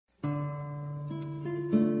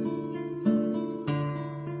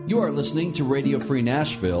You are listening to Radio Free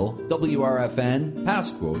Nashville, WRFN,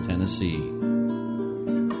 Pasquo, Tennessee.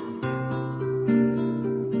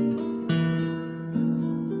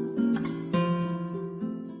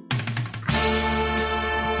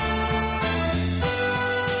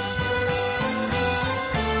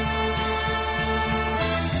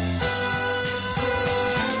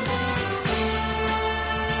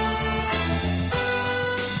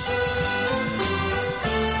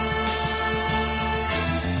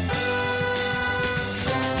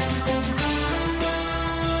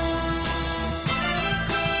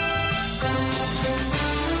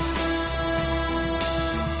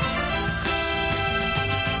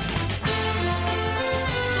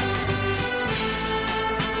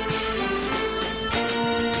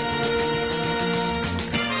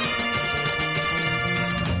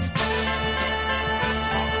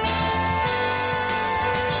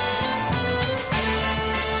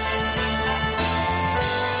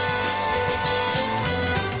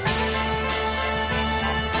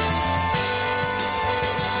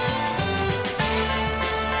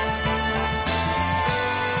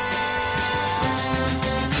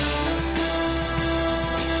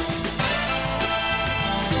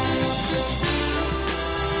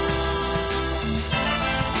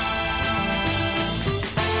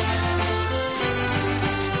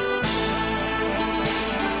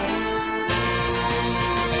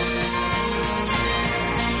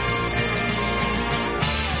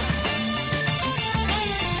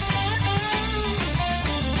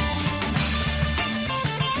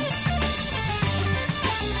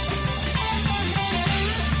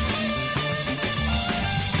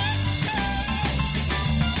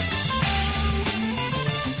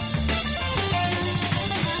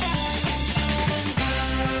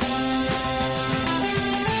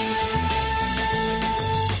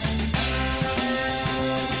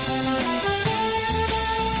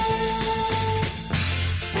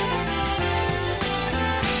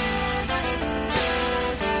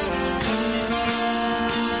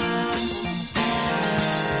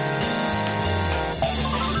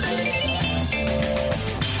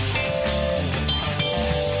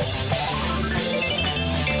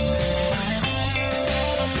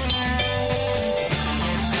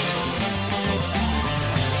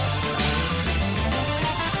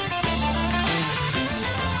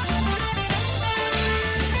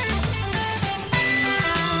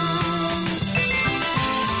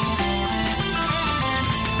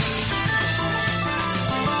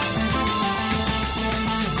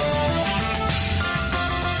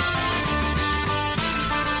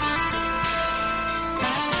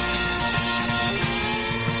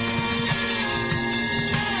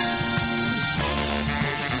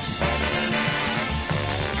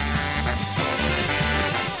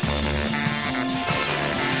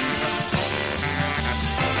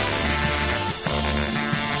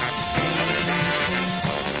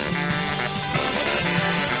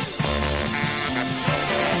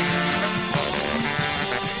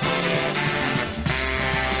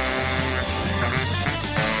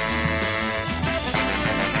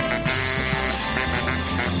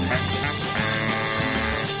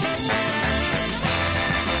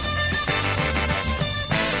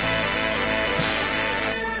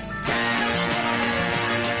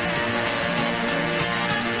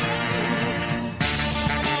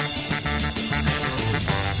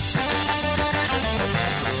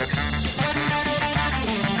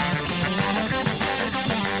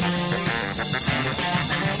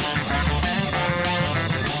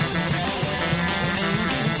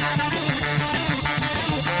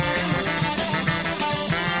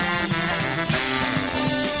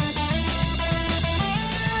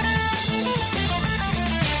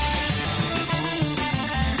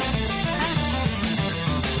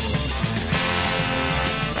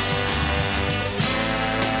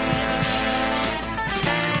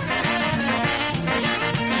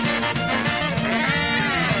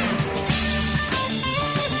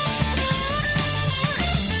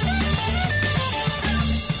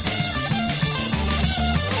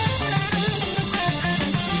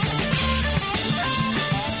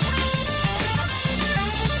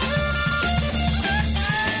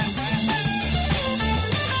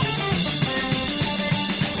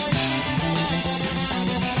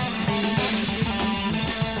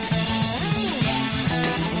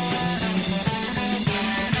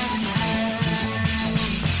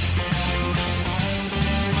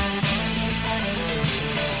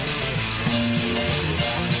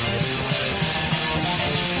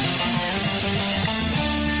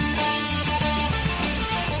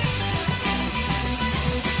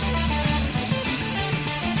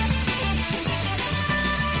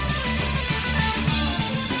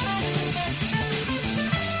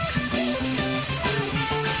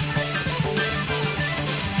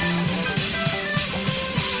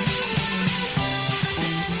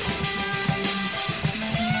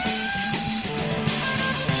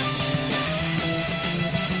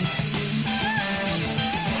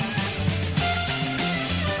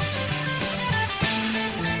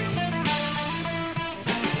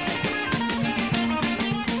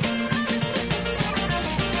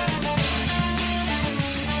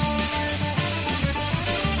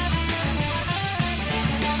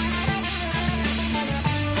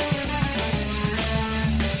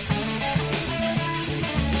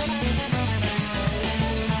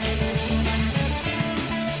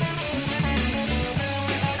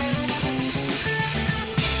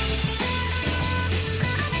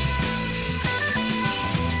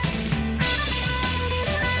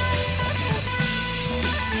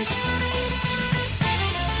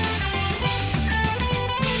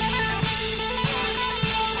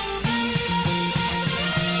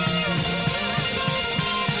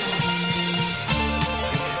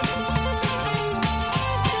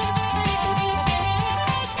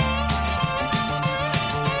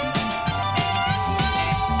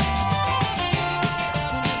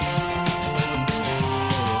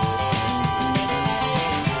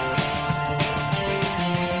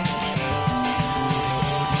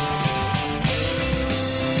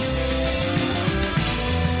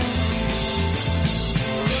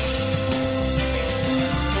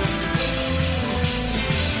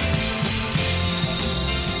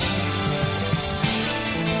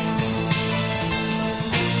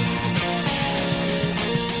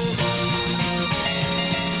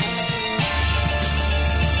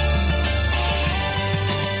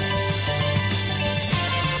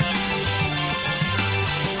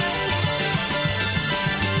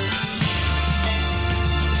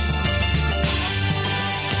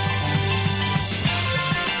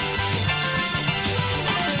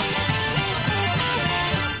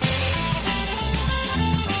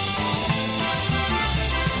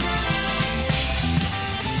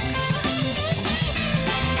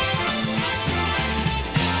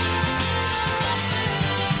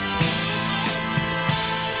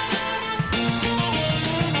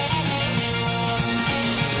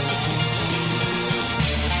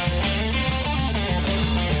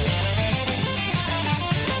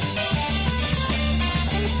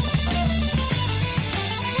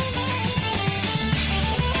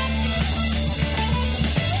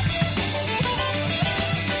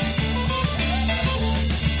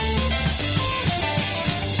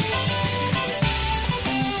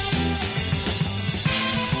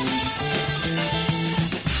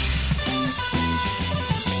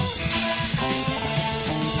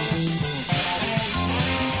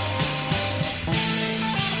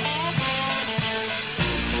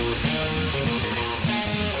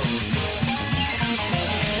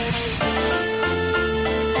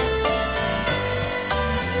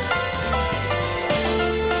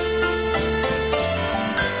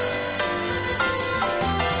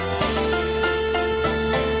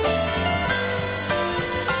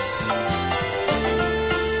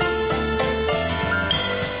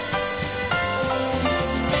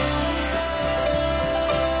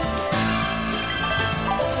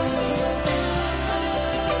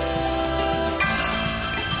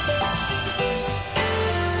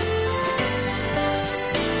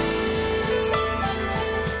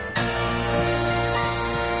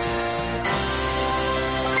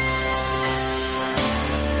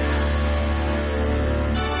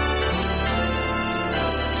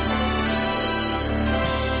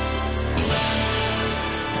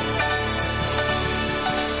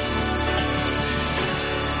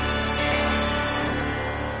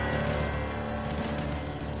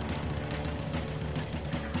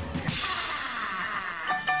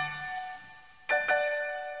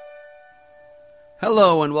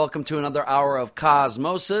 Hello and welcome to another hour of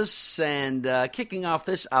Cosmosis, and kicking off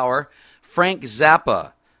this hour, Frank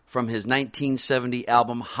Zappa from his 1970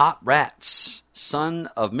 album Hot Rats, son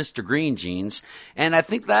of Mr. Green Jeans, and I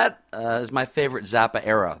think that is my favorite Zappa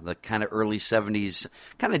era, the kind of early 70s,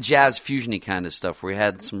 kind of jazz fusion-y kind of stuff, where we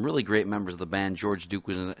had some really great members of the band. George Duke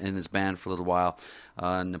was in his band for a little while,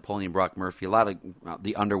 Napoleon Brock Murphy, a lot of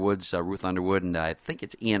the Underwoods, Ruth Underwood, and I think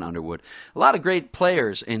it's Ian Underwood. A lot of great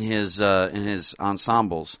players in his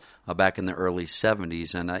ensembles back in the early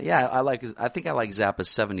 70s, and I think I like Zappa's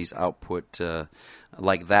 70s output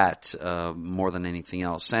like that more than anything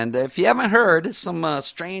else. And if you haven't heard, some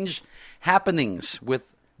strange happenings with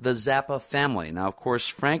the Zappa family. Now, of course,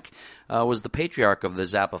 Frank was the patriarch of the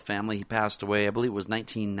Zappa family. He passed away, I believe it was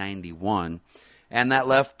 1991. And that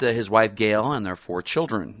left his wife, Gail, and their 4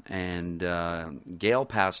 children. And Gail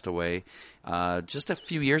passed away just a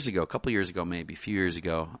few years ago, a few years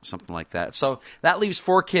ago, something like that. So that leaves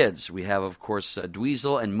 4 kids. We have, of course,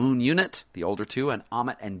 Dweezil and Moon Unit, the older 2, and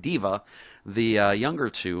Amit and Diva, the younger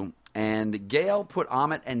 2. And Gail put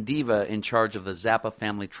Amit and Diva in charge of the Zappa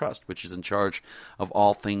Family Trust, which is in charge of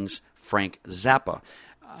all things Frank Zappa.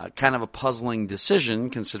 Kind of a puzzling decision,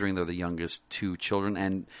 considering they're the youngest 2 children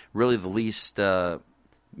and really the least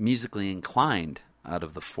musically inclined out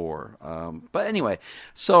of the 4. But anyway,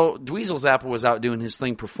 so Dweezil Zappa was out doing his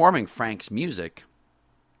thing, performing Frank's music,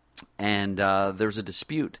 and there's a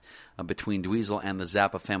dispute between Dweezil and the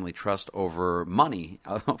Zappa Family Trust over money.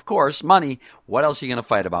 Of course, money. What else are you going to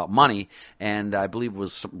fight about? Money. And I believe it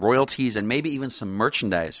was some royalties and maybe even some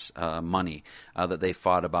merchandise money that they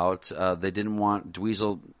fought about. They didn't want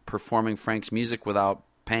Dweezil performing Frank's music without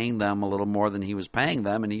paying them a little more than he was paying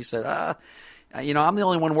them. And he said, I'm the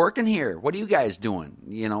only one working here. What are you guys doing?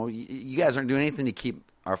 You guys aren't doing anything to keep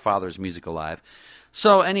our father's music alive.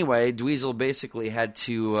 So anyway, Dweezil basically had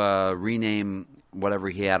to rename whatever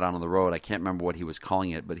he had on the road. I can't remember what he was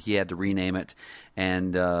calling it, but he had to rename it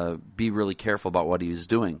and be really careful about what he was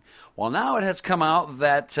doing. Well, now it has come out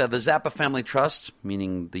that the Zappa Family Trust,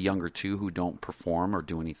 meaning the younger 2 who don't perform or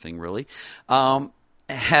do anything really,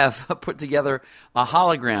 have put together a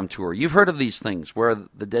hologram tour. You've heard of these things where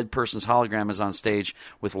the dead person's hologram is on stage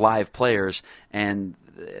with live players, and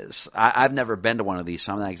I've never been to one of these,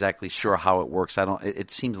 so I'm not exactly sure how it works.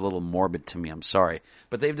 It seems a little morbid to me. I'm sorry.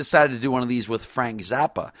 But they've decided to do one of these with Frank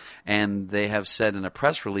Zappa, and they have said in a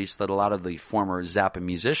press release that a lot of the former Zappa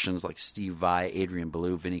musicians, like Steve Vai, Adrian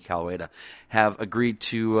Belew, Vinnie Colaiuta, have agreed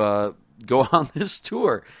to go on this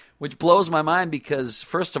tour, which blows my mind because,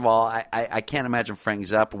 first of all, I can't imagine Frank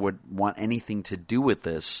Zappa would want anything to do with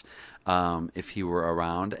this if he were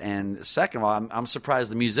around. And second of all, I'm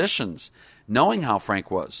surprised the musicians, knowing how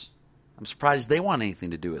Frank was, I'm surprised they want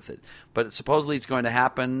anything to do with it. But supposedly it's going to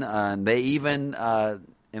happen. And they even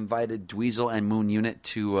invited Dweezil and Moon Unit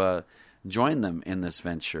to join them in this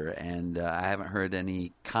venture. And I haven't heard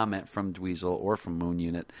any comment from Dweezil or from Moon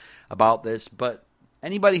Unit about this. But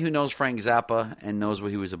anybody who knows Frank Zappa and knows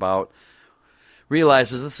what he was about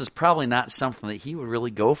realizes this is probably not something that he would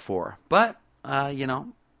really go for. But,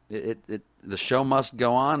 the show must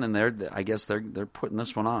go on, and I guess they're putting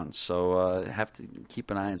this one on. So have to keep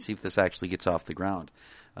an eye and see if this actually gets off the ground.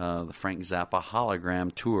 The Frank Zappa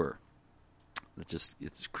hologram tour.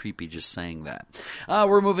 It's creepy just saying that.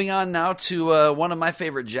 We're moving on now to one of my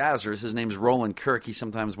favorite jazzers. His name's Roland Kirk. He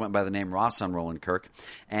sometimes went by the name Ross on Roland Kirk,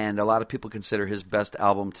 and a lot of people consider his best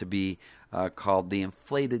album to be called The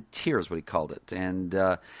Inflated Tears, what he called it. And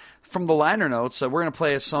from the liner notes, we're going to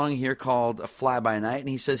play a song here called Fly By Night, and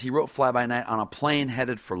he says he wrote Fly By Night on a plane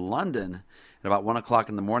headed for London at about 1 o'clock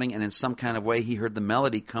in the morning, and in some kind of way he heard the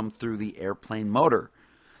melody come through the airplane motor.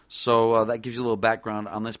 So that gives you a little background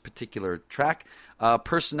on this particular track.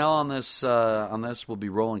 Personnel on this will be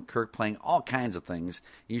Roland Kirk playing all kinds of things,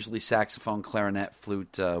 usually saxophone, clarinet,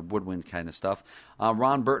 flute, woodwind kind of stuff.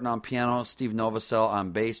 Ron Burton on piano, Steve Novosel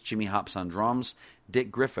on bass, Jimmy Hops on drums,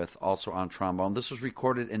 Dick Griffith also on trombone. This was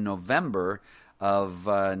recorded in November of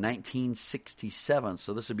 1967,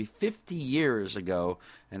 so this would be 50 years ago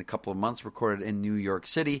in a couple of months, recorded in New York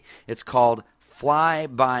City. It's called Fly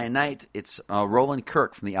By Night. It's Roland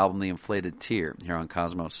Kirk from the album The Inflated Tear here on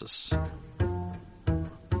Cosmosis.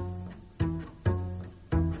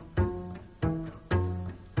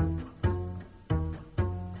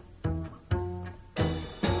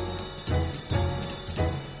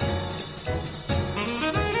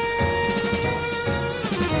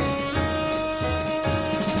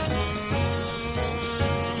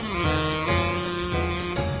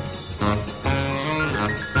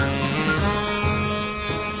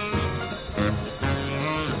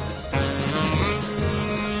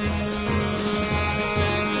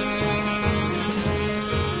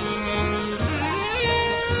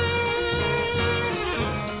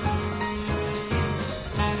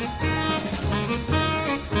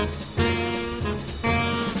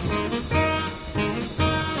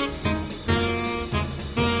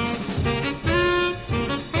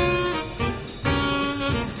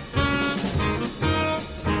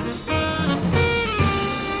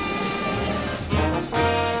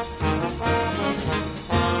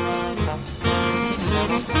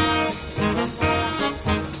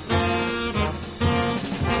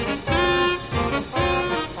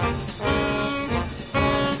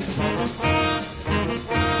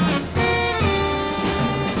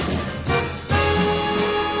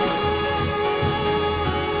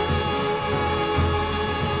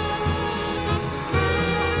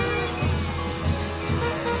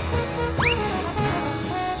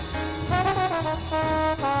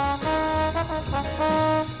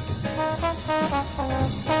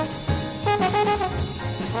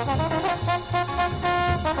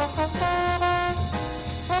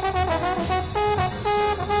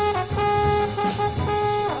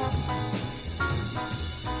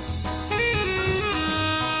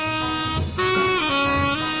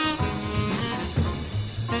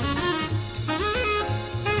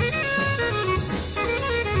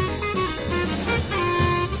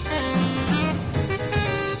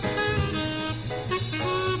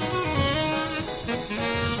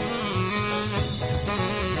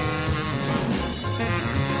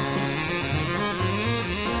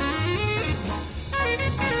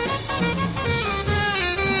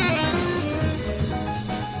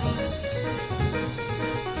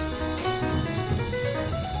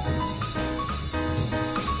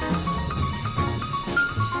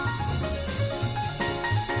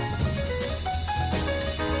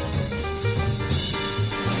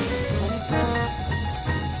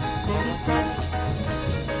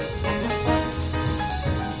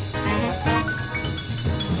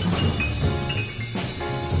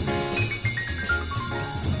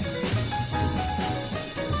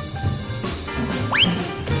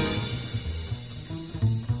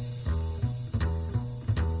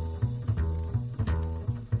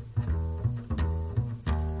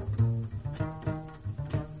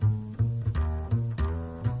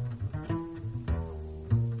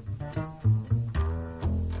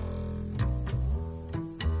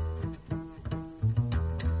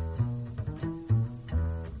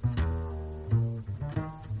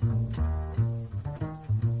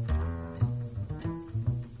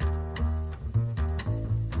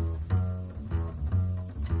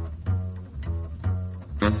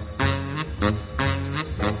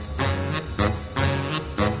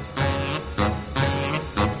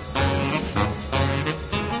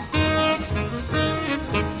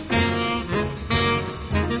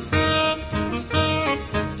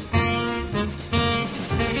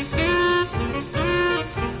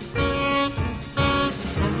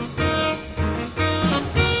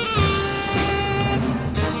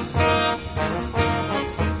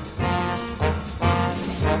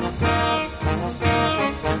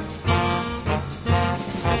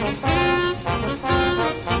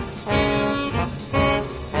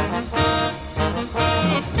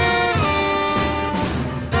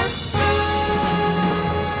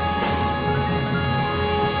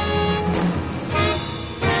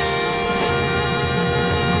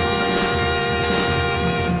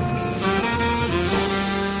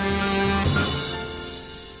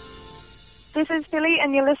 Philly,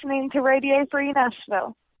 and you're listening to Radio Free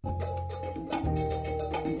Nashville.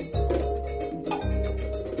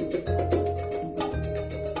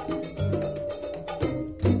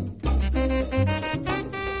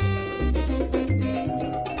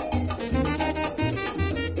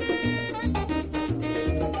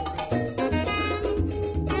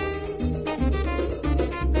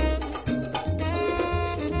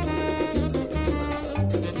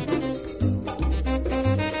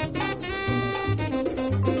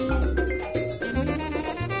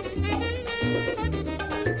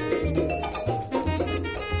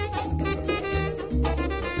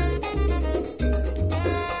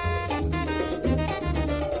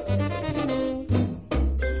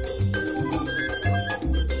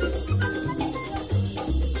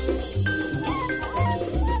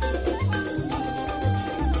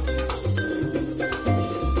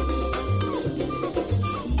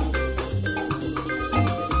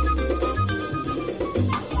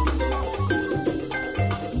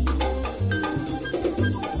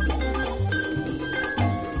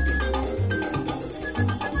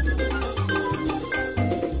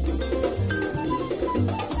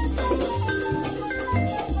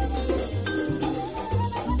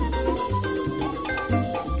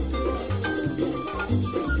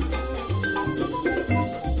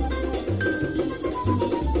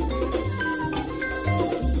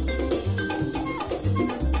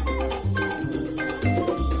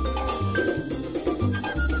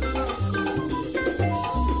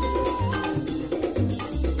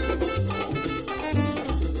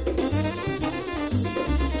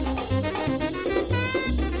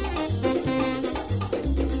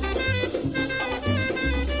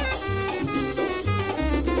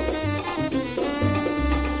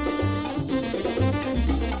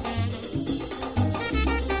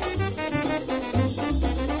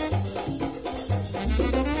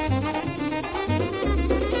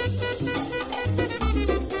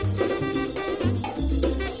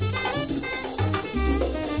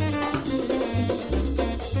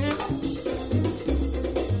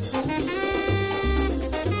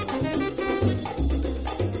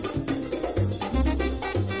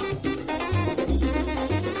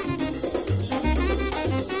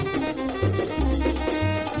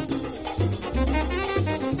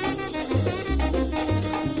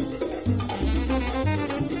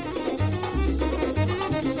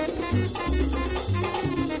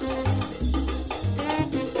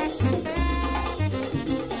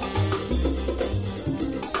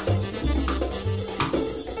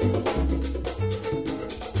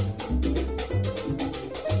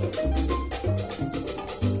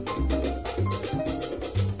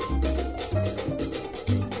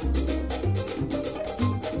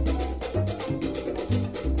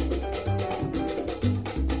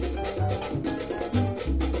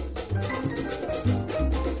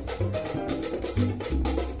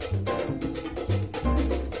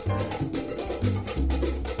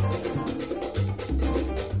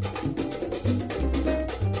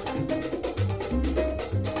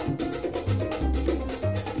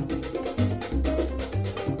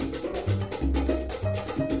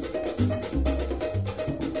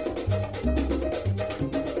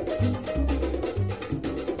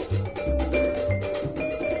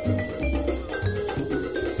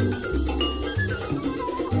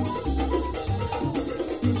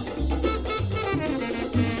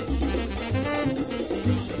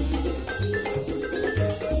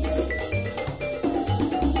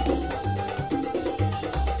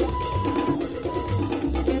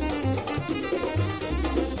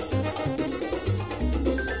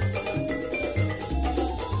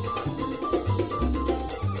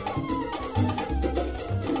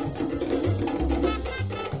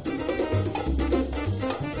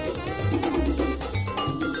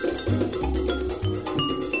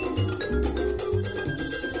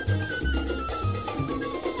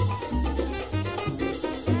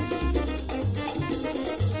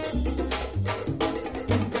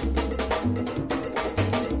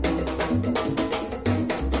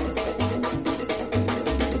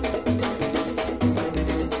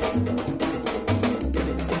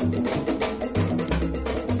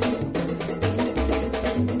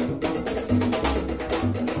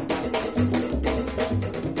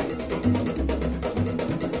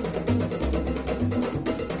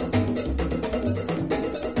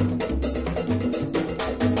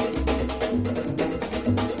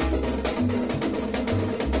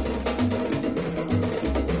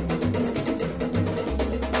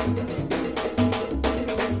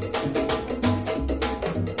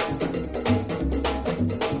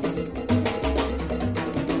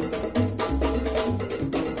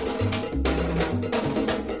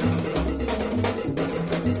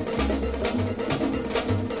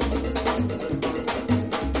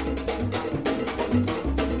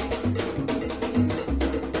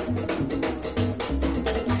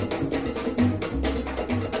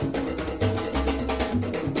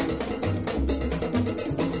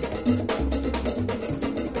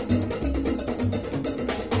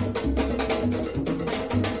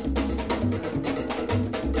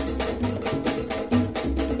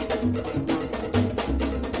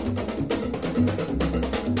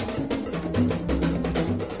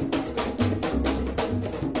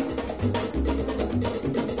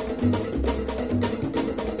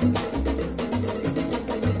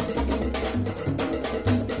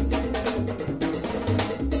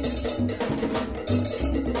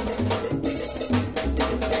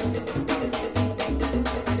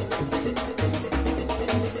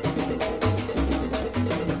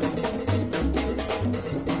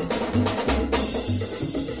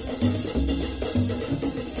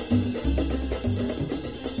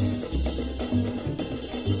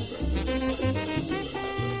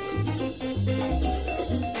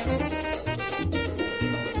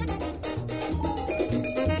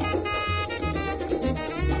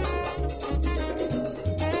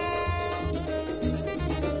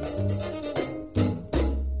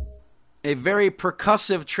 A very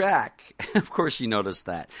percussive track. Of course you noticed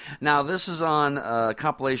that. Now, this is on a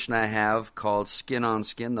compilation I have called Skin on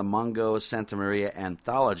Skin, the Mongo Santa Maria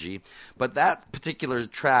Anthology. But that particular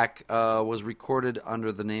track was recorded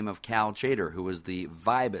under the name of Cal Tjader, who was the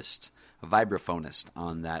vibraphonist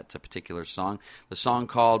on that particular song. The song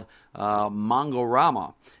called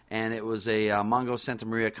Mongorama, and it was a Mongo Santa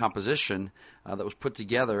Maria composition that was put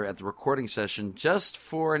together at the recording session just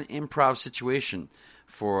for an improv situation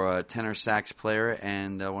for a tenor sax player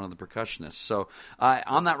and one of the percussionists. So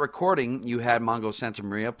on that recording, you had Mongo Santa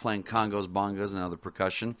Maria playing congos, bongos, and other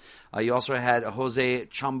percussion. You also had Jose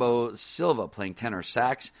Chombo Silva playing tenor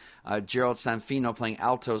sax, Gerald Sanfino playing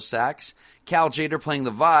alto sax, Cal Tjader playing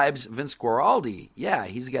the vibes, Vince Guaraldi, yeah,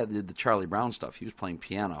 he's the guy that did the Charlie Brown stuff. He was playing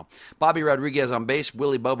piano. Bobby Rodriguez on bass,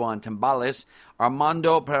 Willie Bobo on timbales,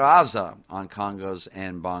 Armando Peraza on congos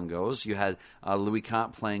and bongos. You had Louis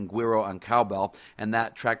Kant playing güiro on cowbell, and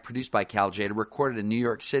that track produced by Cal Tjader, recorded in New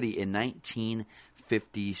York City in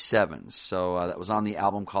 1957. So that was on the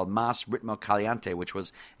album called Mas Ritmo Caliente, which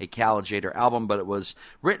was a Cal Tjader album, but it was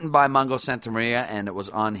written by Mongo Santa Maria, and it was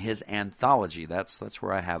on his anthology. That's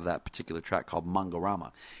where I have that particular track called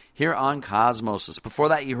Mongorama here on Cosmosis. Before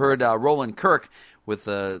that, you heard Roland Kirk with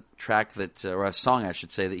a track that, or a song, I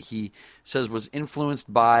should say, that he says was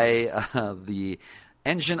influenced by the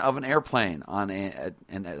engine of an airplane on a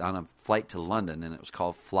flight to London, and it was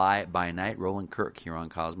called Fly By Night. Roland Kirk here on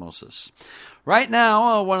Cosmosis. Right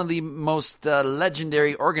now, one of the most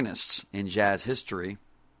legendary organists in jazz history.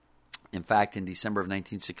 In fact, in December of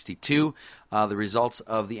 1962, the results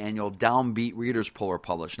of the annual Downbeat Readers Poll were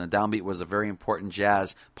published. Now, Downbeat was a very important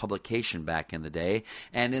jazz publication back in the day.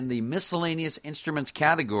 And in the miscellaneous instruments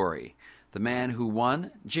category, the man who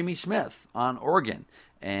won, Jimmy Smith on organ.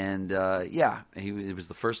 And, it was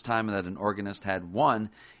the first time that an organist had won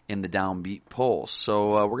in the Downbeat poll.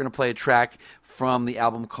 So we're going to play a track from the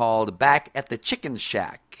album called Back at the Chicken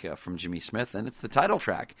Shack from Jimmy Smith, and it's the title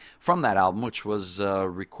track from that album, which was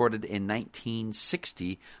recorded in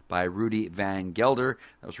 1960 by Rudy Van Gelder.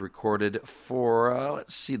 That was recorded for,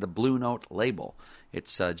 the Blue Note label.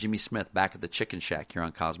 It's Jimmy Smith, Back at the Chicken Shack here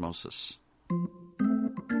on Cosmosis.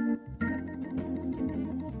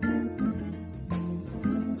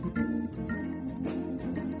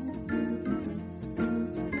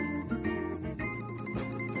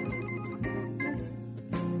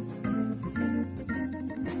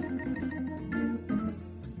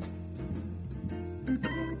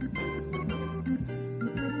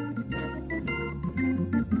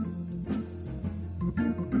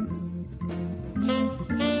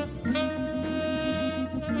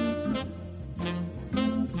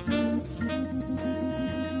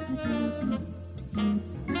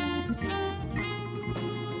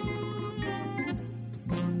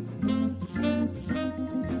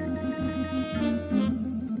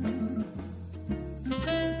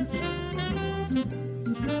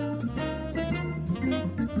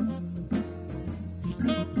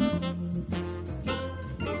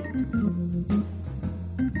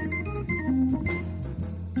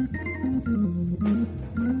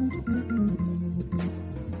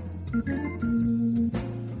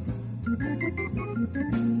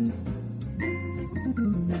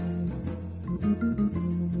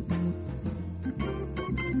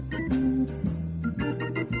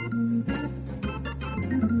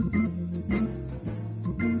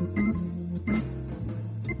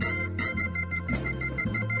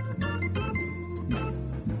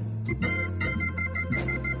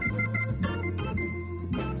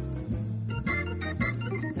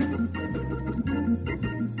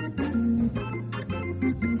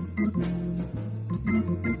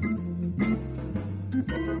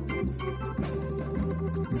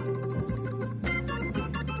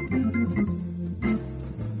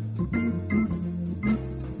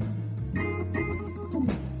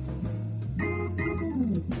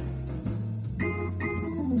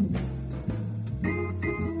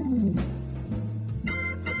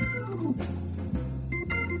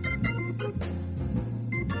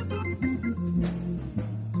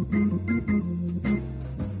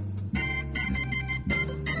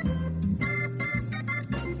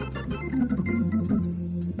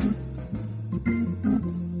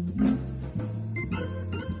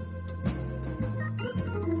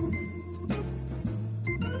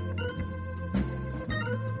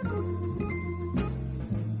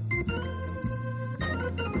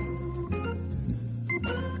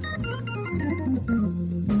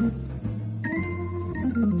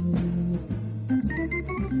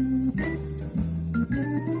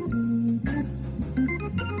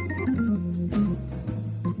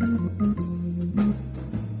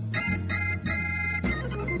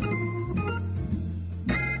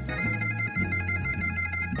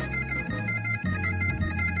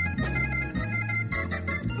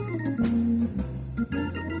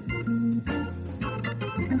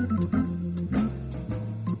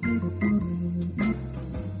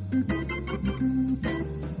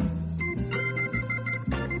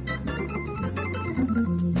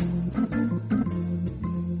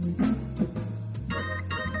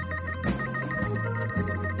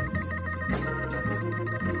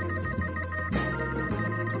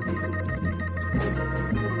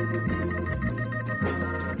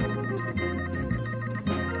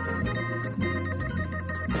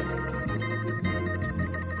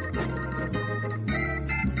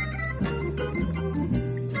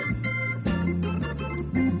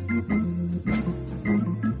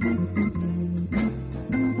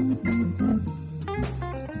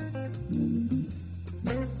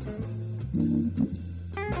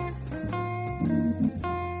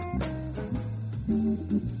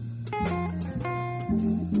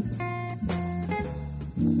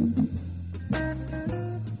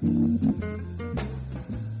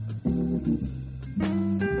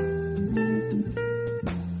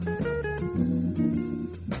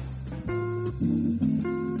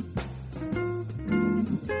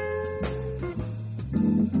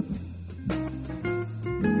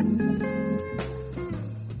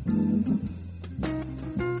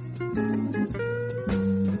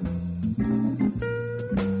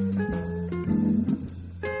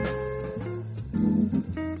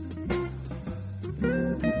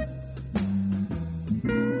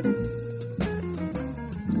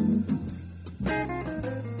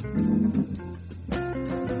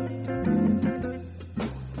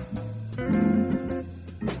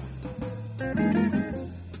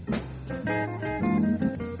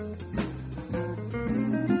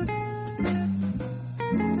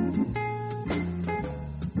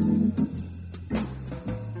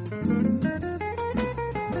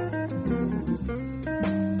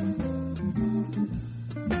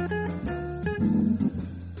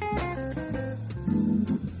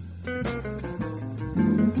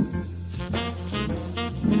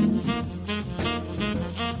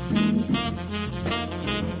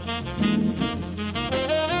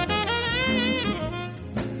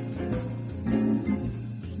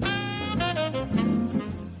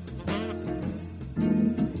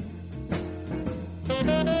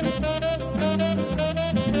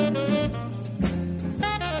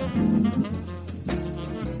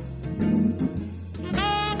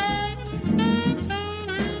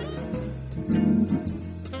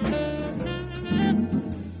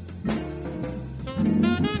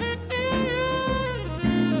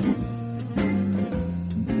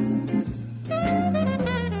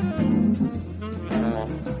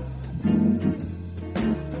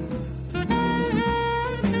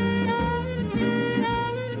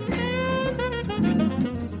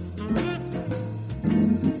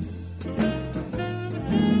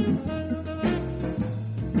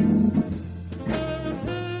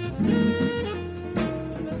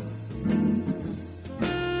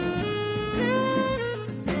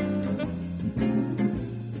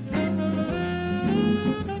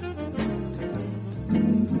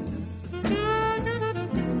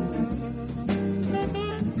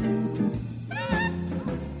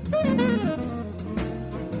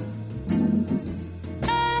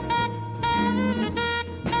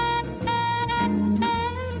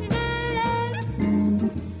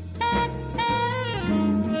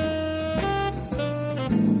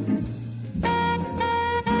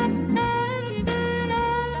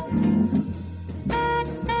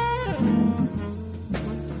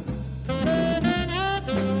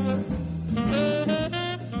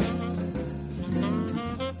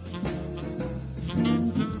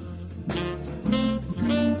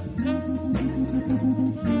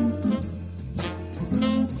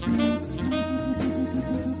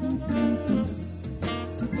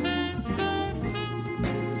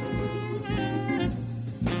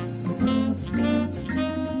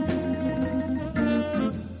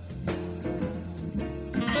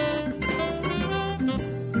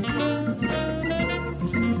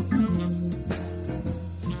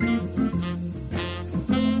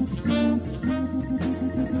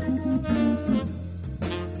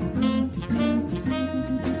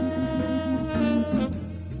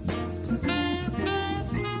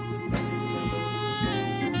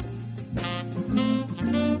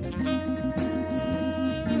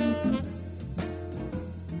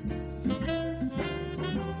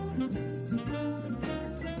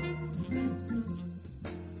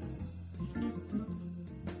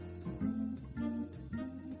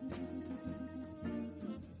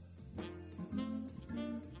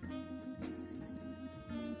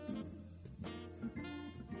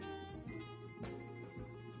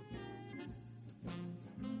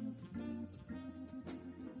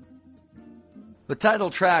 The title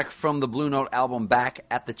track from the Blue Note album, Back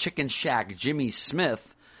at the Chicken Shack, Jimmy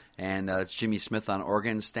Smith. And it's Jimmy Smith on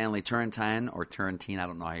organ, Stanley Turrentine, or Turrentine, I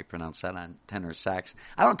don't know how you pronounce that, on tenor sax.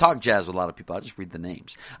 I don't talk jazz with a lot of people, I just read the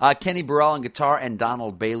names. Kenny Burrell on guitar and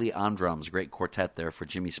Donald Bailey on drums. Great quartet there for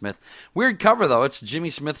Jimmy Smith. Weird cover, though. It's Jimmy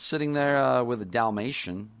Smith sitting there with a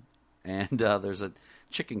Dalmatian, and there's a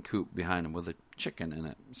chicken coop behind him with a chicken in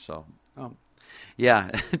it. So, yeah,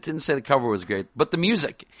 it didn't say the cover was great, but the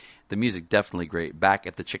music definitely great. Back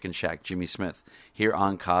at the Chicken Shack, Jimmy Smith, here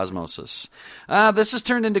on Cosmosis. This has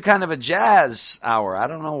turned into kind of a jazz hour. I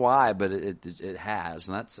don't know why, but it has.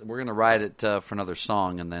 And we're going to ride it for another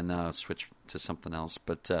song and then switch to something else.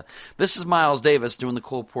 But this is Miles Davis doing the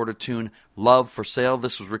Cole Porter tune, Love for Sale.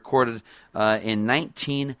 This was recorded in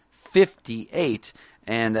 1958,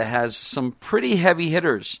 and it has some pretty heavy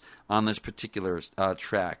hitters on this particular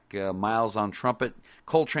track. Miles on trumpet,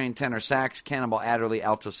 Coltrane tenor sax, Cannonball Adderley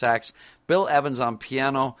alto sax, Bill Evans on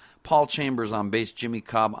piano, Paul Chambers on bass, Jimmy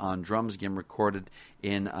Cobb on drums. Again, recorded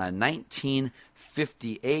in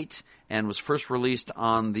 1958 and was first released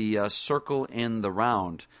on the Circle in the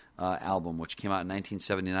Round album, which came out in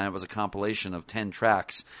 1979. It was a compilation of 10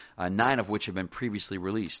 tracks, 9 of which have been previously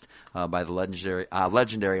released by the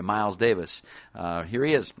legendary Miles Davis. Here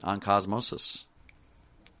he is on Cosmosis.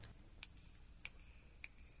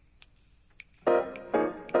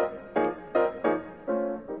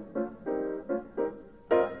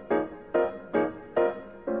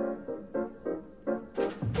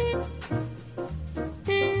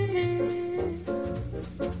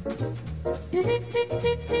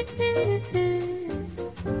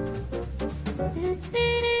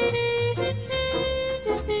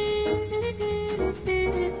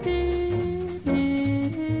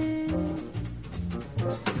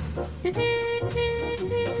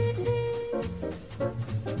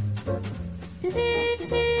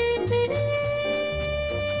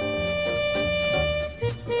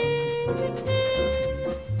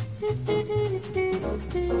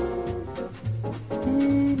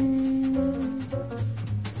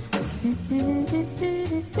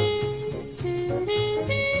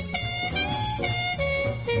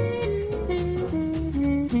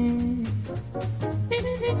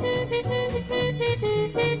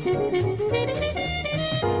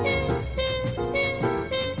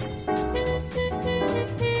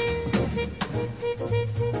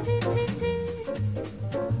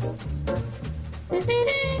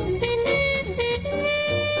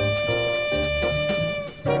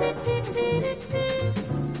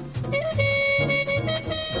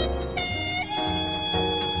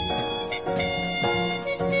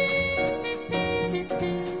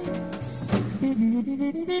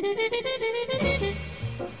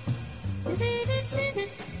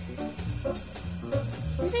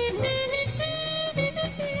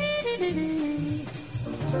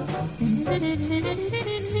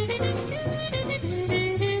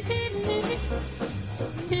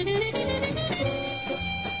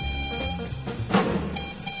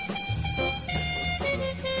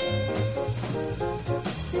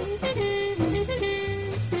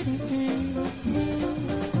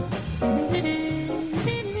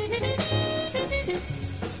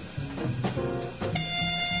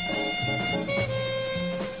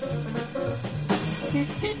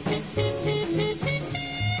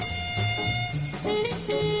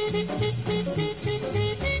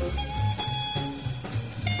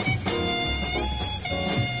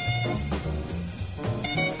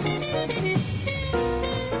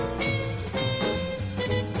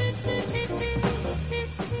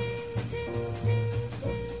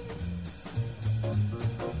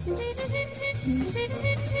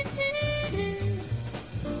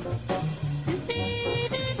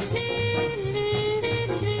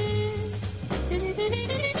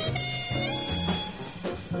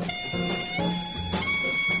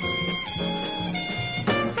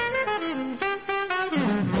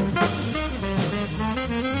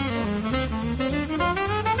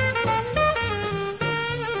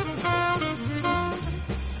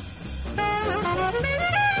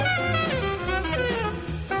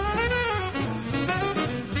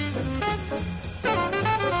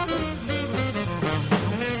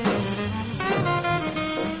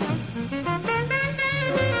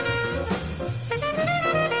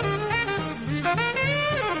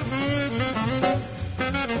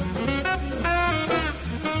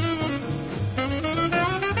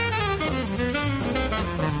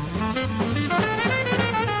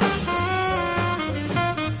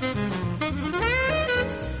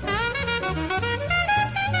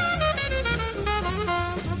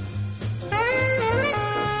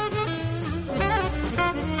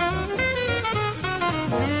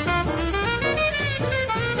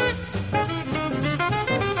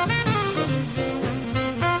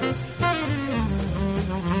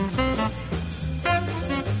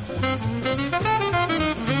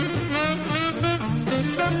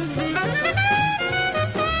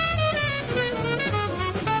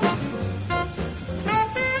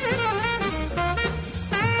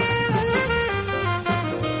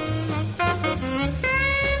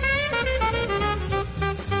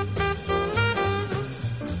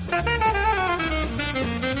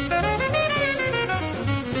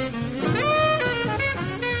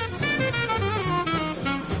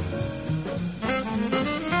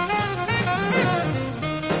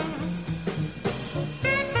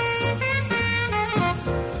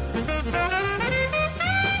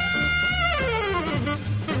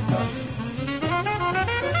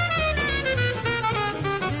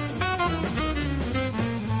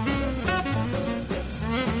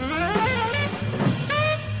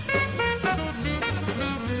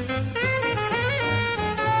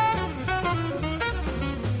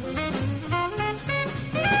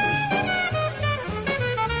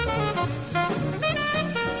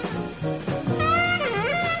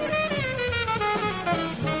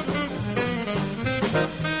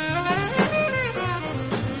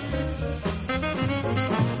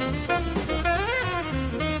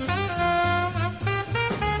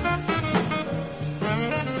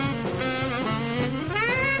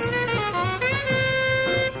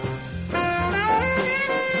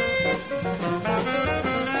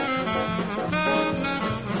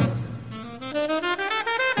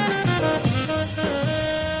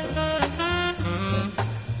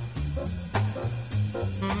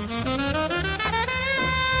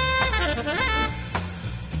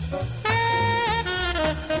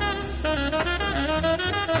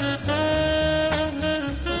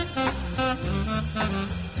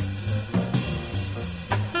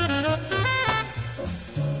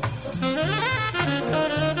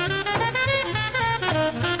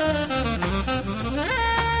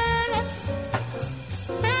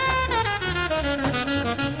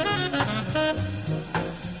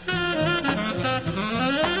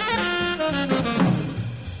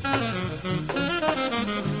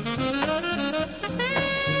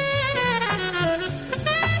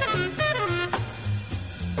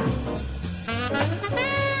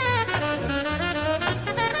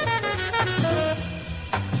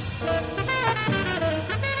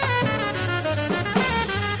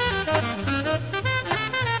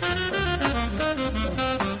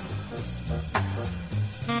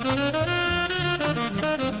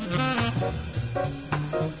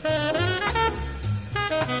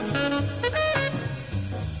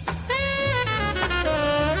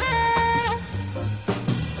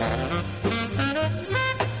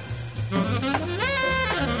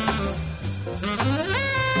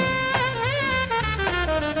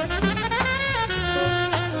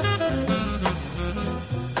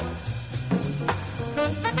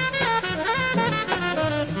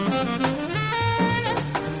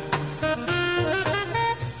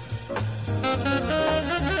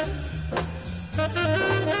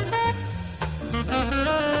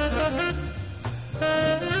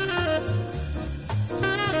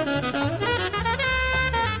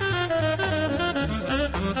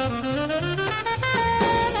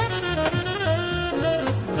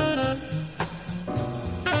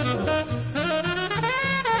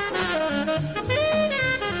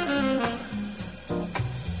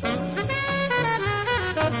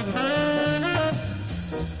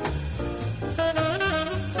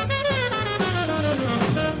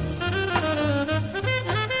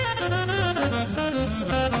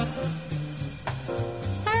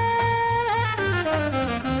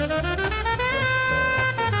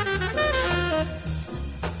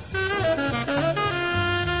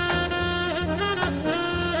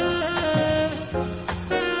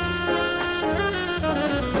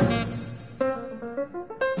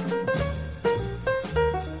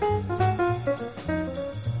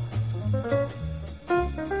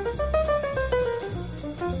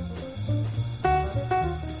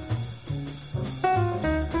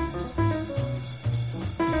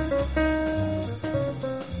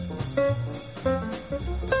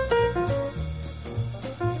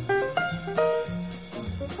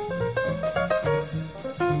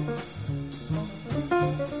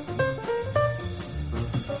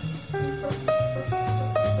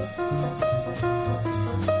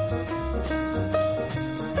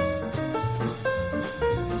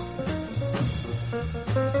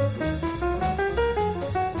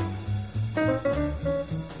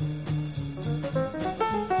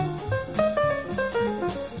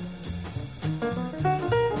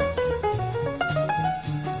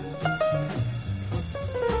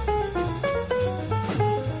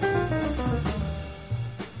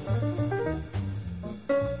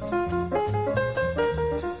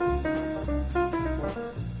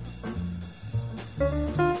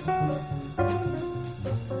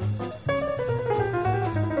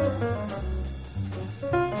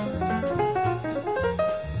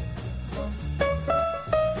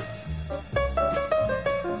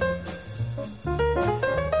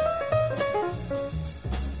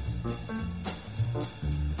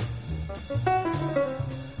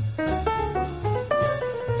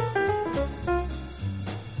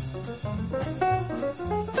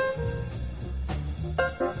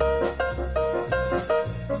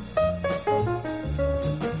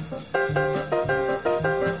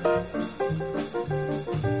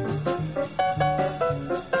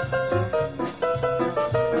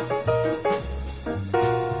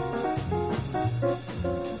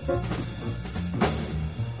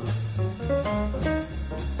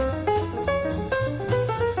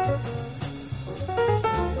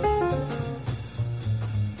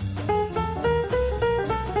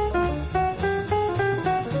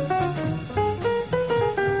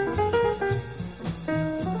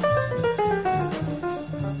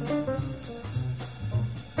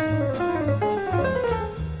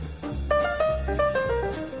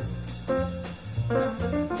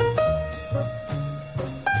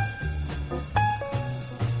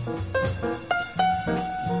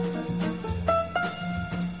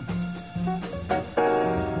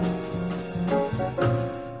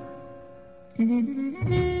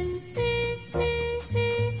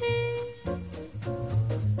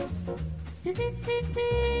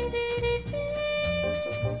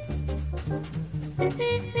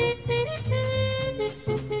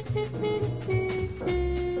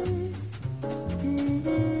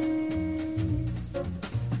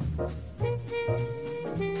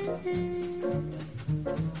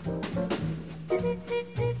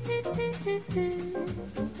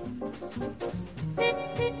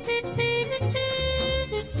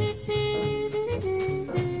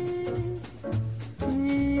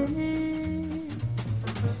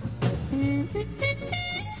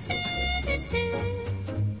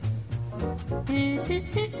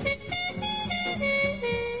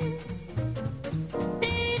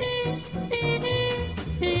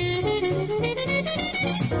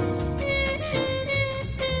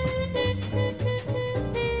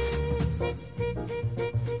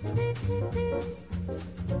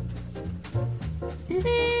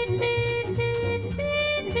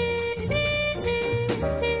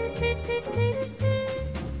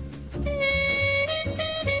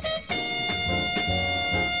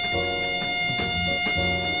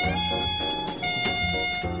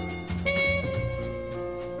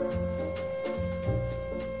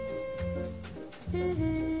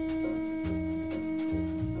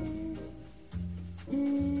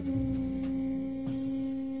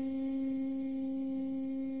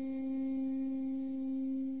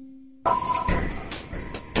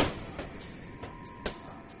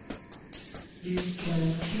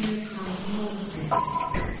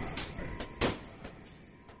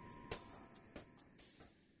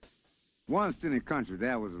 Once in the country,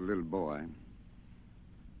 there was a little boy.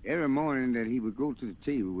 Every morning that he would go to the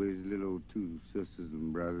table with his little two sisters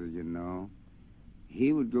and brothers, you know,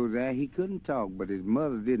 he would go there. He couldn't talk, but his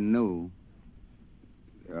mother didn't know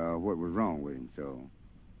what was wrong with him. So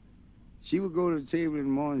she would go to the table in the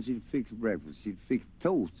morning, she'd fix breakfast. She'd fix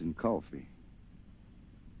toast and coffee,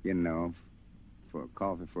 you know, for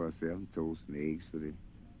coffee for herself, and toast and eggs for the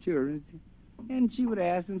children. And she would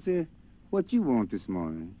ask them, say, what you want this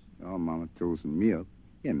morning? Oh, Mama, toast and milk,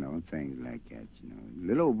 you know, things like that, you know.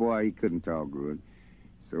 Little old boy, he couldn't talk good.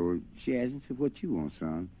 So she asked him, said, what you want,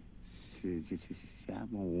 son? She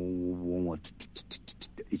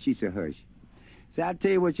said, hush. So I'll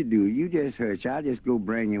tell you what you do. You just hush. I'll just go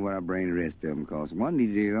bring you what I bring the rest of them, because one of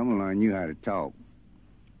these days I'm going to learn you how to talk.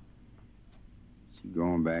 She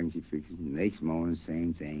going back and she fixes it. Next morning,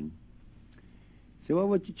 same thing. So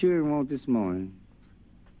what your children want this morning?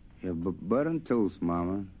 Yeah, butter and toast,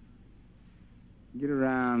 Mama. Get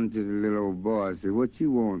around to the little old boy. I said, what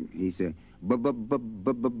you want? He said, but.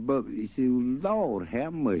 He said, Lord,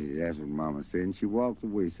 have mercy. That's what Mama said. And she walked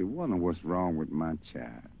away. She said, wonder what's wrong with my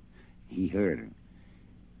child. He heard her.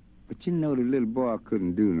 But you know, the little boy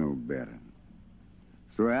couldn't do no better.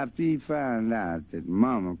 So after he found out that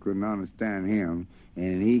Mama couldn't understand him,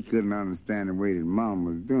 and he couldn't understand the way that Mama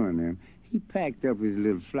was doing him, he packed up his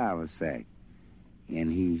little flour sack,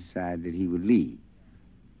 and he decided that he would leave.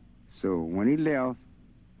 So when he left,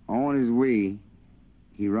 on his way,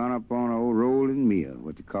 he run up on an old rolling mill,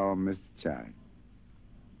 what they call Mr. Charlie.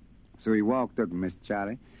 So he walked up to Mr.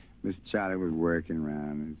 Charlie. Mr. Charlie was working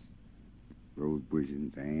around his rose bush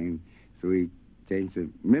and thing. So he said,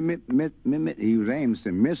 he was aiming to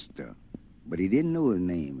say Mr., but he didn't know his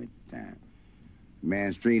name at the time. The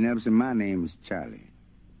man straightened up and said, my name is Charlie.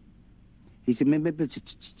 He said,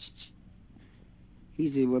 he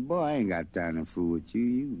said, well, boy, I ain't got time to fool with you.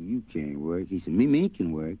 You can't work. He said, me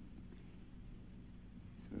can work.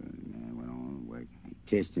 So the man went on to work. He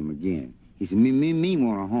tested him again. He said, me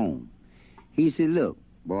want a home. He said, look,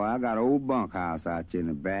 boy, I got an old bunkhouse out here in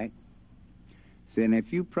the back. Said,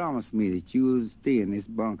 if you promise me that you will stay in this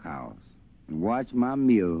bunkhouse and watch my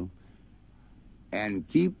mill and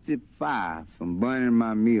keep the fire from burning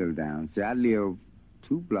my mill down. See, I live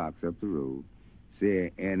 2 blocks up the road.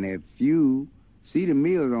 Say, and if you see the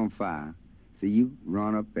mill's on fire, So you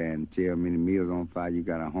run up there and tell me the mill's on fire. You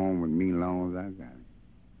got a home with me long as I got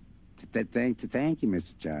it. Thank you,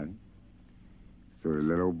 Mr. Charlie. So the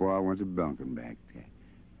little old boy went to bunking back there.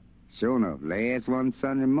 Sure enough, last one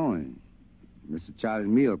Sunday morning, Mr. Charlie's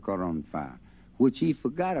mill caught on fire, which he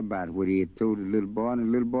forgot about what he had told the little boy. And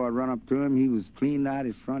the little boy run up to him. He was cleaning out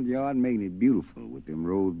his front yard, making it beautiful with them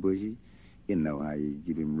rose bushes. You know how you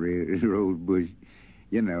get them red rose bushes,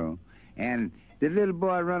 you know. And the little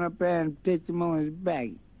boy run up there and touched him on his back.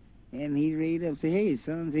 And he raised up and said, "Hey,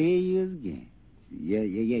 son, say, here you is again." Yeah.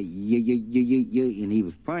 And he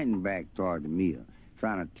was pointing back toward the mill,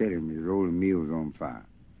 trying to tell him his rolling mill was on fire.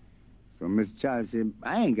 So Mr. Charlie said,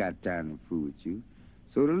 "I ain't got time to fool with you."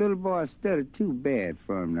 So the little boy studied too bad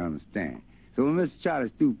for him to understand. So when Mr. Charlie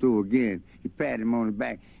stooped over again, he patted him on the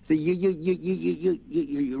back. He said,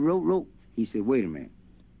 you rope. He said, "Wait a minute."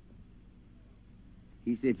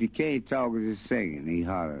 He said, "If you can't talk, just sing." And he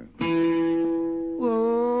hollered,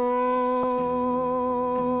 "Whoa,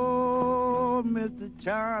 Mr.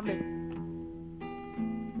 Charlie,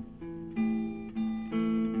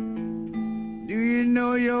 do you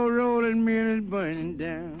know your rolling mill is burning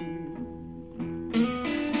down?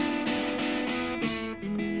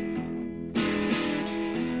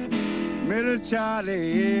 Mr.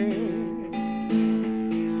 Charlie,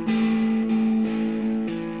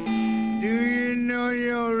 do you know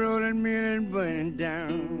your rolling mill is burning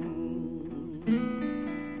down?"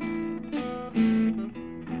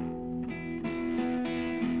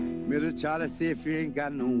 Mr. Charlie said, "If you ain't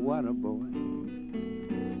got no water, boy,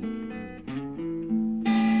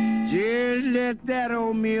 just let that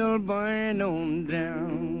old mill burn on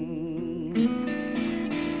down."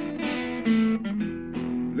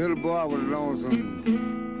 Little boy was lonesome.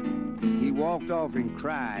 He walked off and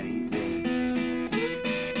cried. He said,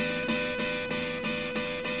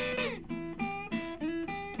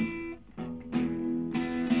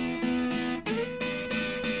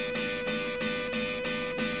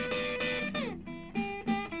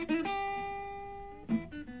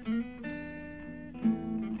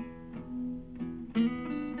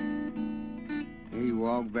 he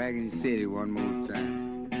walked back and he said it one more time.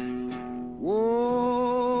 "Whoa,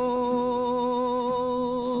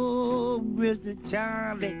 Mr.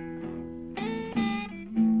 Charlie,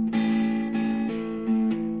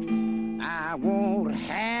 I won't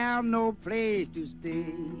have no place to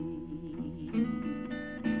stay.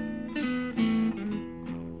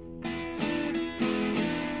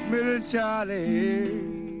 Mr. Charlie,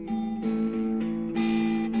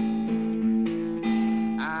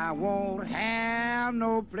 I won't have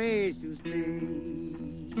no place to stay."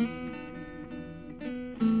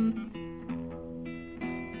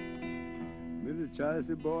 Charlie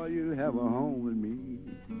said, "Boy, you'll have a home with me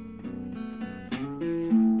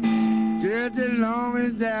just as long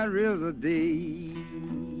as there is a day."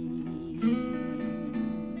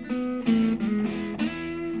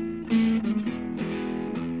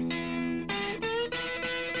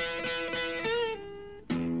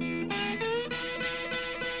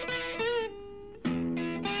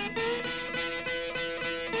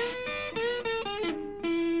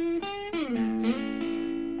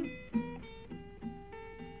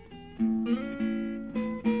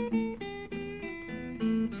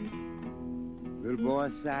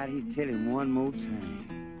 Side, he'd tell him one more time.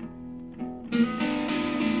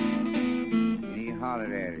 And he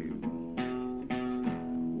hollered at him,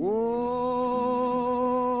 "Whoa,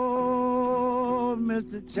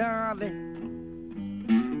 Mr. Charlie,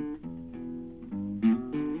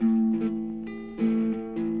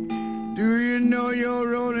 do you know your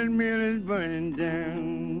rolling mill is burning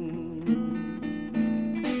down?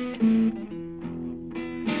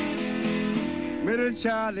 Mr.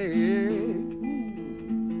 Charlie,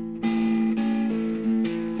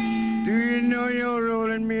 do you know your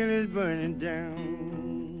rolling mill is burning down?"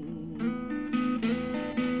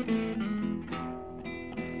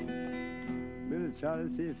 Mr. Charlie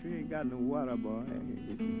said, "If you ain't got no water, boy,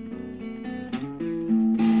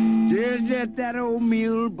 just let that old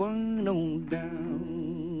mill burn on down."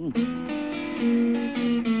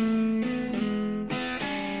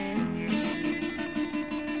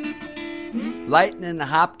 Lightnin'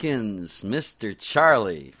 Hopkins, Mr.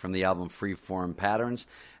 Charlie, from the album Freeform Patterns.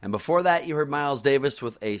 And before that, you heard Miles Davis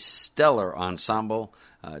with a stellar ensemble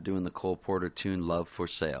doing the Cole Porter tune, Love for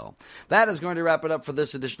Sale. That is going to wrap it up for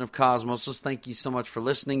this edition of Cosmosis. Thank you so much for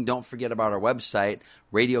listening. Don't forget about our website,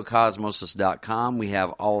 radiocosmosis.com. We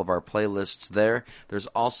have all of our playlists there. There's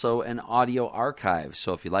also an audio archive,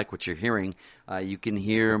 so if you like what you're hearing, you can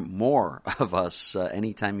hear more of us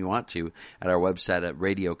anytime you want to at our website at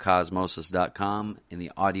radiocosmosis.com. In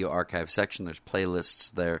the audio archive section, there's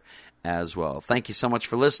playlists there as well. Thank you so much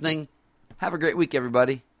for listening. Have a great week,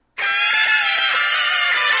 everybody.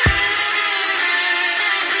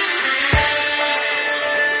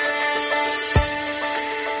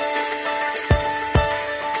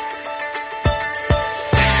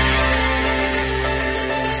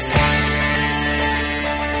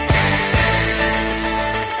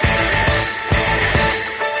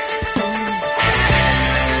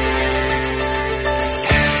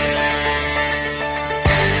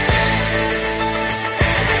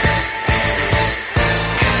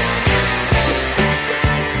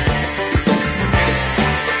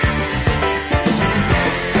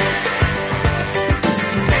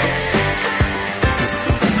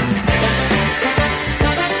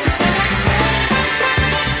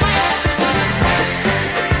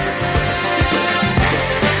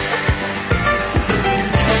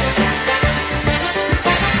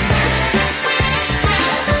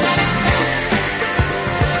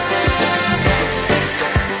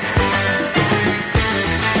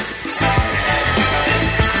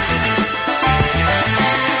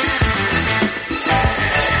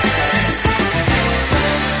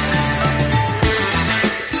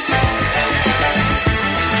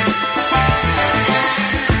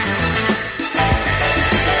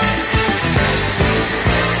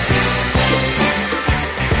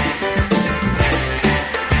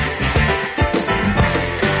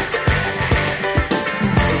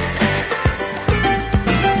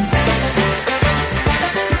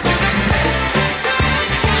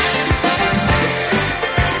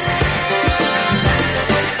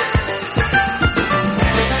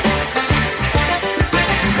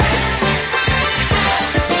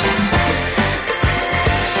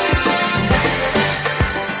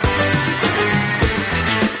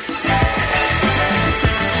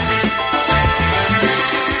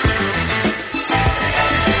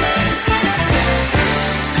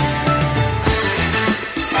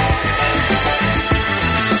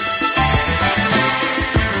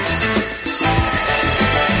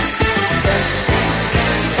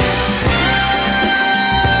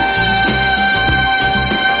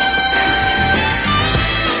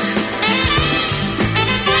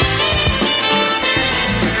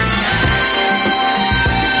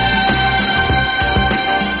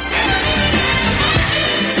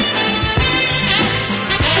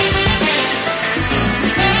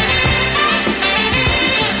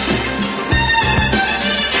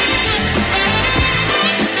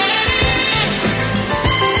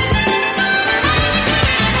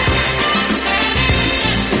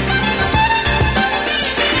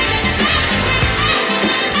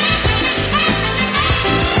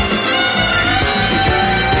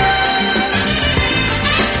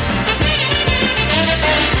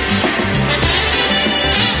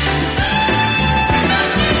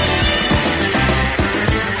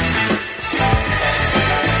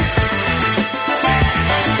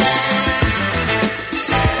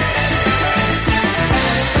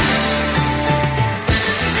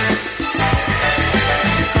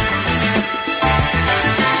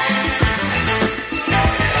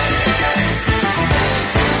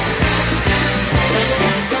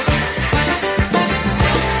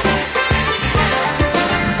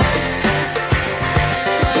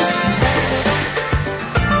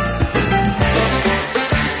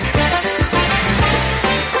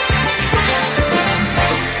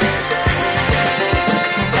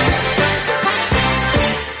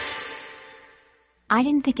 I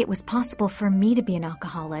didn't think it was possible for me to be an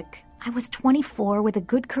alcoholic. I was 24 with a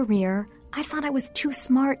good career. I thought I was too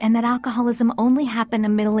smart and that alcoholism only happened to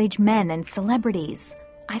middle-aged men and celebrities.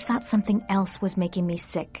 I thought something else was making me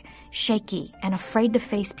sick, shaky, and afraid to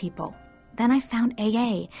face people. Then I found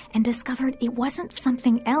AA and discovered it wasn't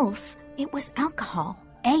something else. It was alcohol.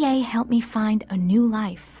 AA helped me find a new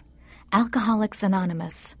life. Alcoholics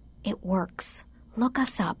Anonymous. It works. Look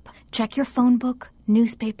us up. Check your phone book,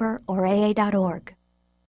 newspaper, or AA.org.